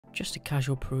just a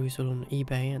casual perusal on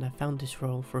eBay, and I found this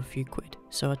roll for a few quid.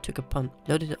 So I took a punt,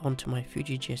 loaded it onto my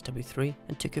Fuji GSWiii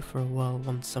and took it for a whirl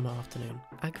one summer afternoon.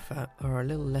 Agfa are a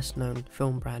little less known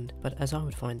film brand, but as I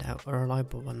would find out, a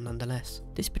reliable one nonetheless.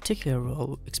 This particular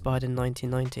roll expired in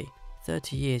 1990.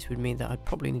 30 years would mean that I'd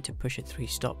probably need to push it 3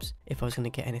 stops if I was going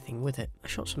to get anything with it. I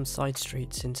shot some side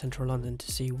streets in central London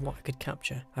to see what I could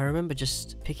capture. I remember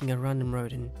just picking a random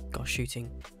road and got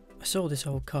shooting. I saw this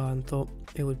old car and thought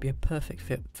it would be a perfect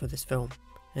fit for this film.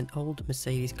 An old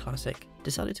Mercedes classic.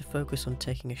 Decided to focus on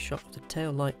taking a shot of the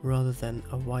tail light rather than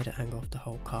a wider angle of the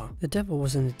whole car. The devil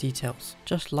was in the details.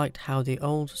 Just liked how the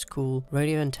old school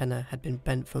radio antenna had been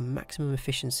bent for maximum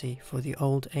efficiency for the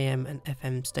old AM and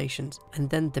FM stations,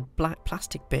 and then the black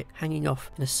plastic bit hanging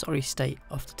off in a sorry state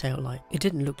off the tail light. It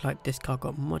didn't look like this car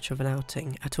got much of an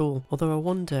outing at all, although I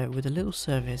wonder with a little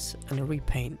service and a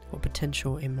repaint what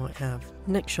potential it might have.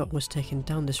 The next shot was taken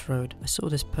down this road. I saw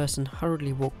this person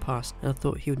hurriedly walk past and I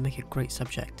thought he would make a great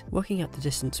subject. Working out the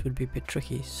distance would be a bit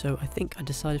tricky, so I think I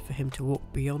decided for him to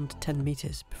walk beyond 10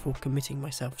 meters before committing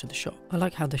myself to the shot. I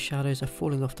like how the shadows are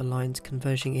falling off the lines,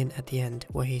 converging in at the end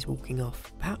where he's walking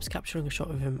off. Perhaps capturing a shot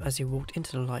of him as he walked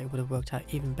into the light would have worked out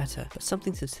even better, but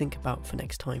something to think about for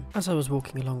next time. As I was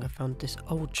walking along, I found this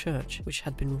old church which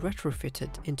had been retrofitted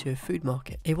into a food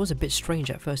market. It was a bit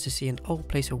strange at first to see an old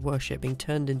place of worship being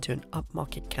turned into an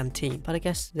upmarket canteen, but I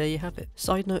guess there you have it.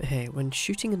 Side note here, when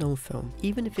shooting an old film,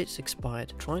 even if it's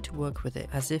expired, try to work with it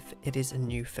as if it is a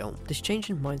new film. This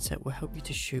change in mindset will help you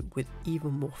to shoot with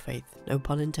even more faith, no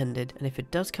pun intended, and if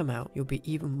it does come out, you'll be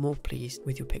even more pleased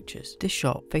with your pictures. This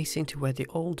shot, facing to where the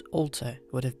old altar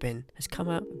would have been, has come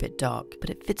out a bit dark, but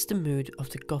it fits the mood of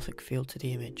the gothic feel to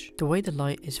the image. The way the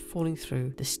light is falling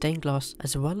through the stained glass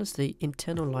as well as the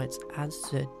internal lights adds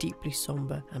to a deeply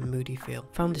somber and moody feel.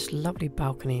 Found this lovely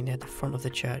balcony near the front of the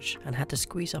church and had to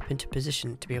squeeze up into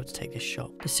position to be able to take this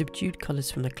shot. The subdued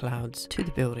colours from the clouds to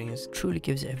the buildings truly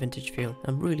gives it a vintage feel.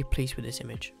 I'm really pleased with this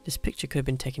image. This picture could have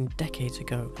been taken decades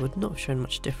ago and would not have shown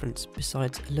much difference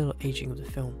besides a little aging of the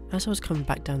film. As I was coming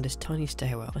back down this tiny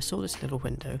stairwell, I saw this little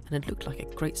window and it looked like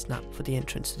a great snap for the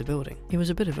entrance to the building. It was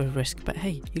a bit of a risk, but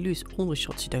hey, you lose all the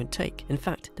shots you don't take. In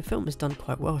fact, the film has done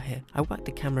quite well here. I whacked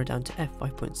the camera down to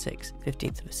f5.6,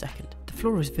 15th of a second. The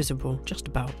floor is visible just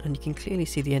about and you can clearly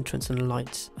see the entrance and the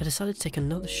lights. I decided to take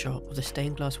another shot of the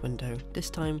stained glass window, this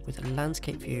time with a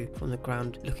landscape view from the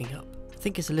ground looking up. I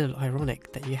think it's a little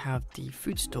ironic that you have the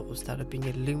food stalls that are being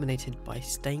illuminated by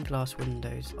stained glass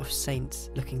windows of saints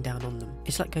looking down on them.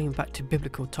 It's like going back to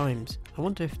biblical times. I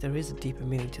wonder if there is a deeper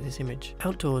meaning to this image.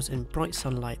 Outdoors in bright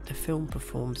sunlight, the film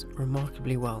performs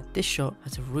remarkably well. This shot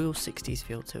has a real 60s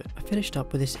feel to it. I finished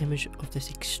up with this image of this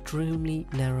extremely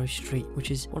narrow street, which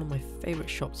is one of my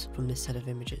favourite shots from this set of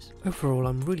images. Overall,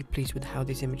 I'm really pleased with how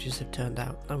these images have turned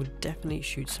out. I would definitely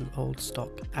shoot some old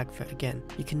stock Agfa again.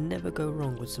 You can never go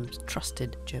wrong with some trusted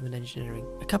German engineering.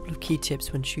 A couple of key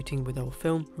tips when shooting with old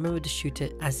film: remember to shoot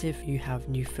it as if you have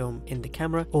new film in the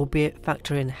camera, albeit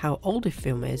factor in how old the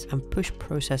film is and push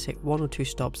process it 1 or 2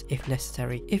 stops if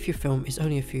necessary. If your film is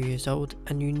only a few years old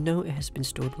and you know it has been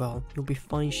stored well, you'll be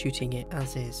fine shooting it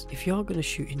as is. If you are going to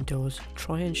shoot indoors,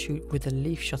 try and shoot with a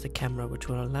leaf shutter camera, which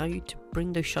will allow you to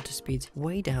bring those shutter speeds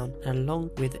way down, and along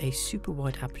with a super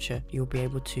wide aperture you'll be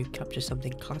able to capture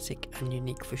something classic and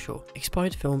unique for sure.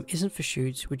 Expired film isn't for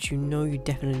shoots which you know you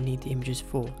definitely need the images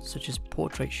for, such as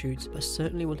portrait shoots, but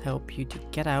certainly will help you to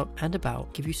get out and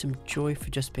about, give you some joy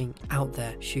for just being out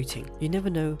there shooting. You never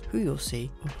know who you'll see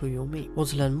or who you'll meet. Want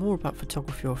to learn more about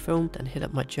photography or film? Then hit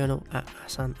up my journal at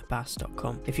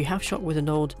hassanabbas.com. If you have shot with an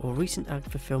old or recent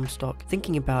Agfa film stock,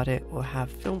 thinking about it, or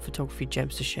have film photography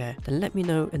gems to share, then let me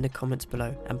know in the comments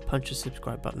below and punch the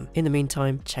subscribe button. In the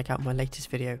meantime, check out my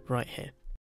latest video right here.